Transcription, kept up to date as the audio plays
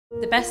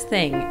The best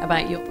thing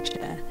about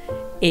Yorkshire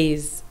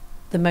is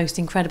the most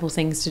incredible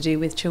things to do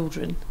with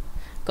children.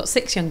 I've got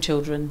 6 young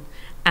children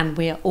and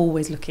we are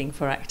always looking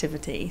for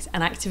activities,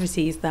 and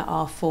activities that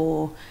are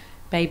for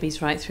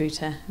babies right through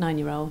to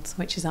 9-year-olds,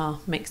 which is our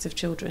mix of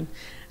children.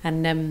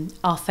 And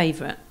our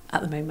favourite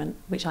at the moment,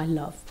 which I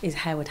love, is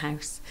Harewood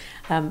House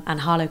and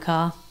Harlow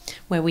Car,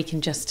 where we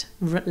can just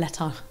let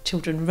our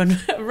children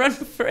run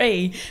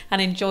free and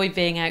enjoy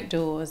being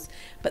outdoors.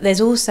 But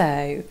there's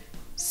also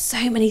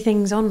so many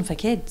things on for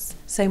kids,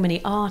 so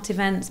many art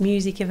events,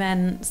 music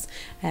events,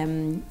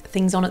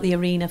 things on at the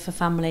arena for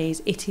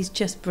families. It is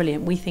just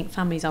brilliant. We think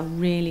families are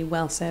really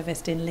well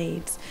serviced in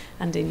Leeds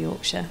and in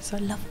Yorkshire, so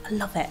I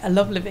love it. I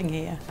love living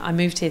here. I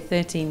moved here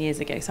 13 years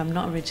ago, so I'm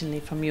not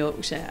originally from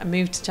Yorkshire. I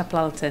moved to Chapel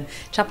Allerton.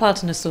 Chapel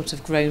Allerton has sort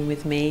of grown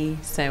with me,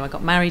 so I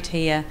got married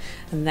here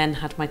and then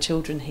had my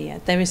children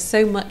here. There is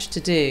so much to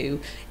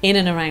do in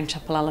and around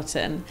Chapel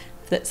Allerton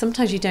that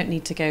sometimes you don't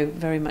need to go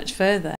very much further.